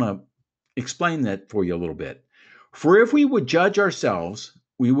I want to explain that for you a little bit. For if we would judge ourselves,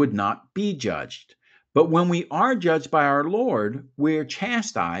 we would not be judged. But when we are judged by our Lord, we are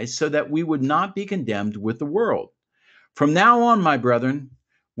chastised so that we would not be condemned with the world. From now on, my brethren,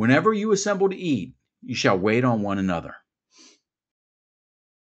 whenever you assemble to eat, you shall wait on one another.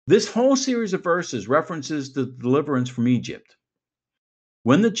 This whole series of verses references the deliverance from Egypt.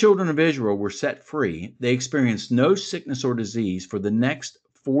 When the children of Israel were set free, they experienced no sickness or disease for the next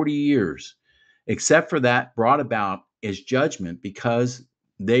 40 years, except for that brought about as judgment because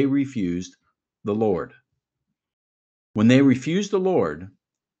they refused the Lord. When they refused the Lord,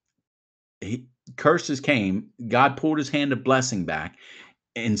 curses came, God pulled his hand of blessing back,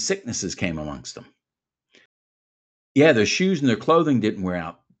 and sicknesses came amongst them. Yeah, their shoes and their clothing didn't wear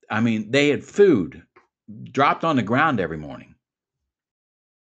out. I mean, they had food dropped on the ground every morning.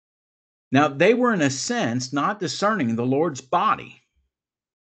 Now, they were, in a sense, not discerning the Lord's body.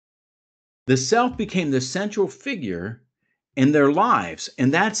 The self became the central figure in their lives,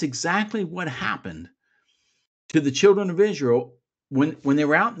 and that's exactly what happened to the children of Israel when they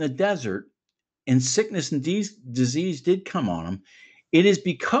were out in the desert and sickness and disease did come on them. It is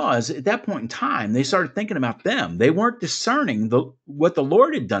because at that point in time, they started thinking about them. They weren't discerning what the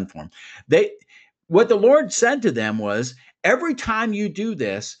Lord had done for them. What the Lord said to them was, every time you do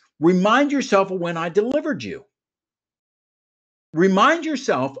this, remind yourself of when I delivered you. Remind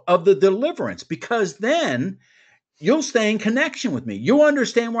yourself of the deliverance, because then you'll stay in connection with me. You'll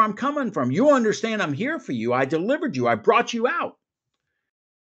understand where I'm coming from. You'll understand I'm here for you. I delivered you. I brought you out.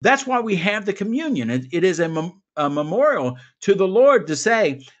 That's why we have the communion. It is a memorial to the Lord to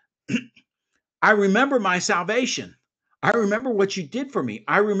say, I remember my salvation. I remember what you did for me.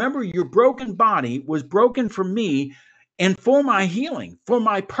 I remember your broken body was broken for me and for my healing, for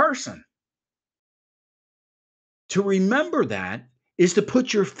my person. To remember that is to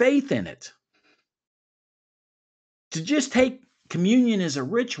put your faith in it. To just take communion as a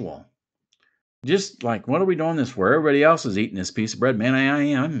ritual, just like, what are we doing this for? Everybody else is eating this piece of bread. Man,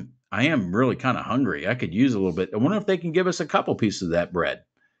 I am really kind of hungry. I could use a little bit. I wonder if they can give us a couple pieces of that bread.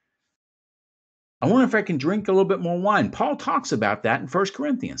 I wonder if I can drink a little bit more wine. Paul talks about that in 1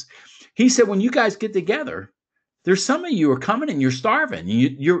 Corinthians. He said, when you guys get together, there's some of you are coming and you're starving.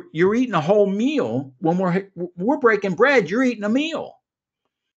 You're eating a whole meal. When we're breaking bread, you're eating a meal.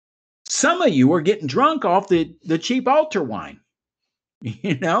 Some of you are getting drunk off the cheap altar wine,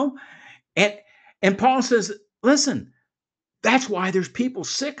 you know? And Paul says, listen, that's why there's people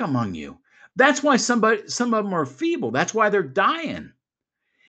sick among you. That's why some of them are feeble. That's why they're dying.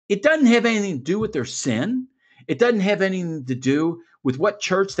 It doesn't have anything to do with their sin. It doesn't have anything to do with what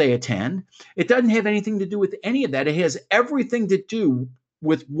church they attend. It doesn't have anything to do with any of that. It has everything to do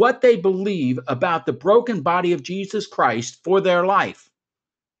with what they believe about the broken body of Jesus Christ for their life,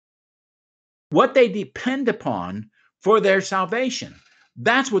 what they depend upon for their salvation.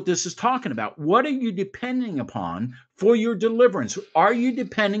 That's what this is talking about. What are you depending upon for your deliverance? Are you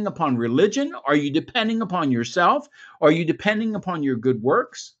depending upon religion? Are you depending upon yourself? Are you depending upon your good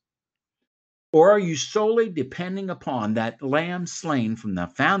works? Or are you solely depending upon that lamb slain from the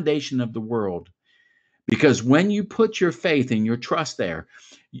foundation of the world? Because when you put your faith and your trust there,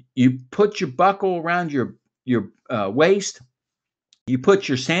 you put your buckle around your waist, you put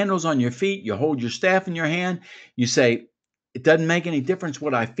your sandals on your feet, you hold your staff in your hand, you say, it doesn't make any difference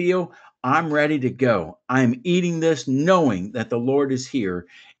what I feel. I'm ready to go. I'm eating this knowing that the Lord is here,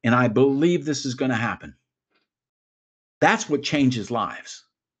 and I believe this is going to happen. That's what changes lives.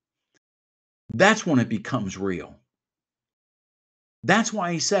 That's when it becomes real. That's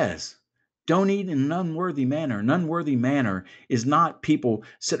why he says, don't eat in an unworthy manner. An unworthy manner is not people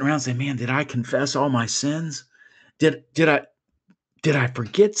sitting around saying, man, did I confess all my sins? Did I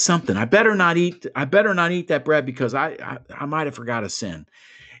forget something? I better not eat that bread because I might have forgot a sin.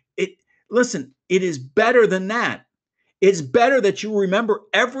 Listen, it is better than that. It's better that you remember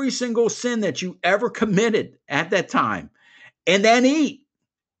every single sin that you ever committed at that time and then eat.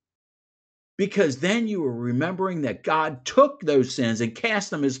 Because then you are remembering that God took those sins and cast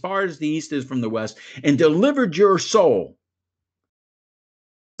them as far as the east is from the west and delivered your soul.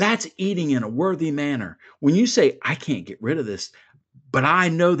 That's eating in a worthy manner. When you say, I can't get rid of this, but I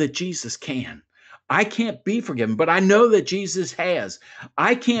know that Jesus can. I can't be forgiven, but I know that Jesus has.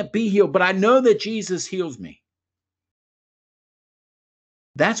 I can't be healed, but I know that Jesus heals me.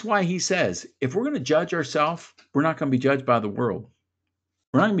 That's why he says, if we're going to judge ourselves, we're not going to be judged by the world.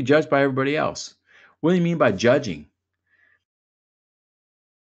 We're not going to be judged by everybody else. What do you mean by judging?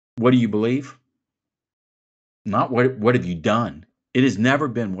 What do you believe? Not what have you done? It has never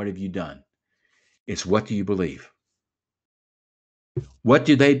been what have you done. It's what do you believe? What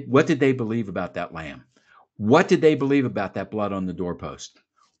did they believe about that lamb? What did they believe about that blood on the doorpost?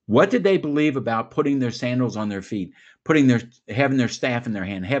 What did they believe about putting their sandals on their feet, having their staff in their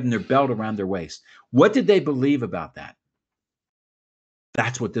hand, having their belt around their waist? What did they believe about that?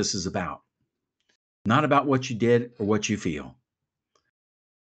 That's what this is about. Not about what you did or what you feel.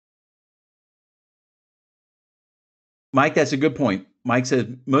 Mike, that's a good point. Mike says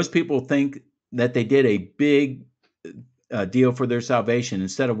most people think that they did a big deal for their salvation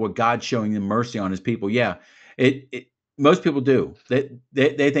instead of what God's showing them mercy on his people. Yeah, most people do.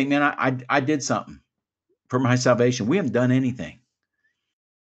 They think, man, I did something for my salvation. We haven't done anything.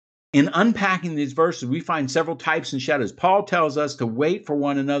 In unpacking these verses, we find several types and shadows. Paul tells us to wait for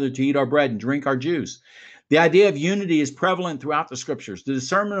one another to eat our bread and drink our juice. The idea of unity is prevalent throughout the scriptures. The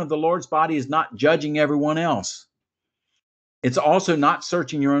discernment of the Lord's body is not judging everyone else. It's also not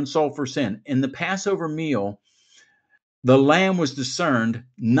searching your own soul for sin. In the Passover meal, the lamb was discerned,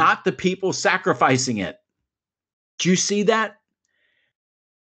 not the people sacrificing it. Do you see that?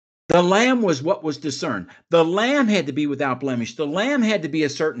 The lamb was what was discerned. The lamb had to be without blemish. The lamb had to be a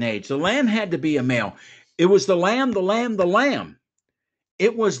certain age. The lamb had to be a male. It was the lamb, the lamb, the lamb.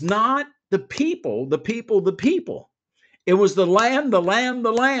 It was not the people, the people, the people. It was the lamb, the lamb,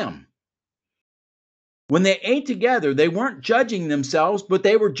 the lamb. When they ate together, they weren't judging themselves, but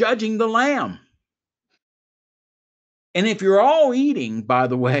they were judging the lamb. And if you're all eating, by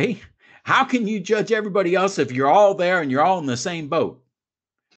the way, how can you judge everybody else if you're all there and you're all in the same boat?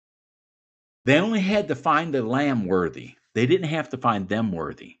 They only had to find the lamb worthy. They didn't have to find them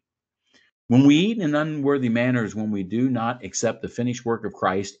worthy. When we eat in an unworthy manner is when we do not accept the finished work of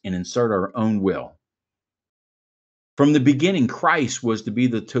Christ and insert our own will. From the beginning, Christ was to be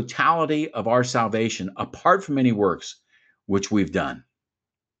the totality of our salvation, apart from any works which we've done.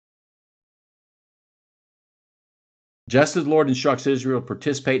 Just as the Lord instructs Israel to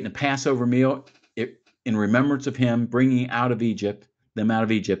participate in the Passover meal in remembrance of him bringing them out of Egypt,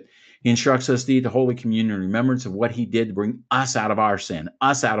 he instructs us to eat the Holy Communion in remembrance of what he did to bring us out of our sin,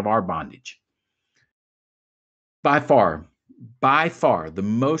 us out of our bondage. By far, the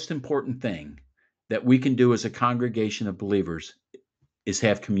most important thing that we can do as a congregation of believers is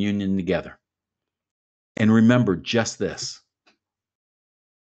have communion together. And remember just this.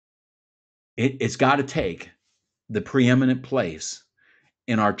 It's got to take the preeminent place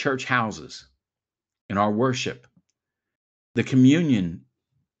in our church houses, in our worship. The communion,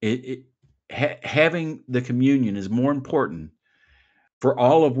 having the communion is more important for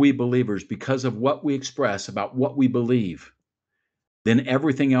all of we believers because of what we express about what we believe than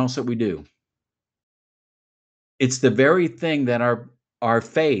everything else that we do. It's the very thing that our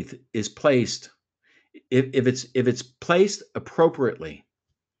faith is placed. If it's placed appropriately,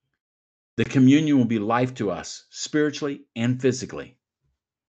 the communion will be life to us, spiritually and physically.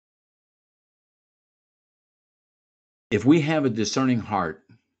 If we have a discerning heart,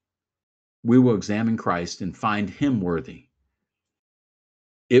 we will examine Christ and find him worthy.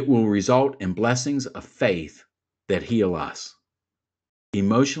 It will result in blessings of faith that heal us,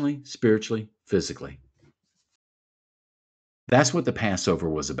 emotionally, spiritually, physically. That's what the Passover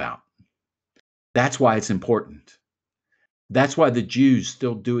was about. That's why it's important. That's why the Jews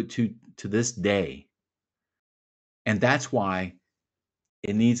still do it to this day. And that's why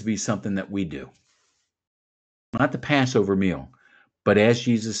it needs to be something that we do. Not the Passover meal, but as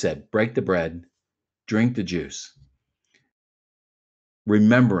Jesus said, break the bread, drink the juice,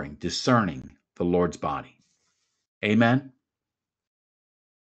 remembering, discerning the Lord's body. Amen.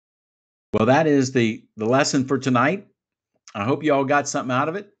 Well, that is the lesson for tonight. I hope you all got something out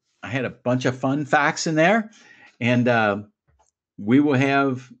of it. I had a bunch of fun facts in there, and we will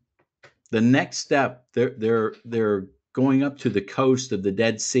have the next step. They're going up to the coast of the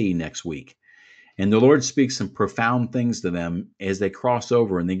Dead Sea next week, and the Lord speaks some profound things to them as they cross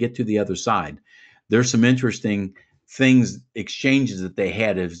over and they get to the other side. There's some interesting things, exchanges that they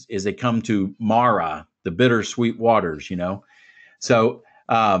had as they come to Mara, the bittersweet waters. So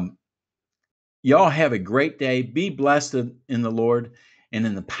y'all have a great day. Be blessed in the Lord and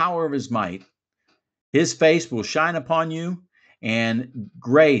in the power of his might. His face will shine upon you and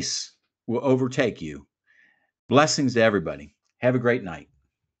grace will overtake you. Blessings to everybody. Have a great night.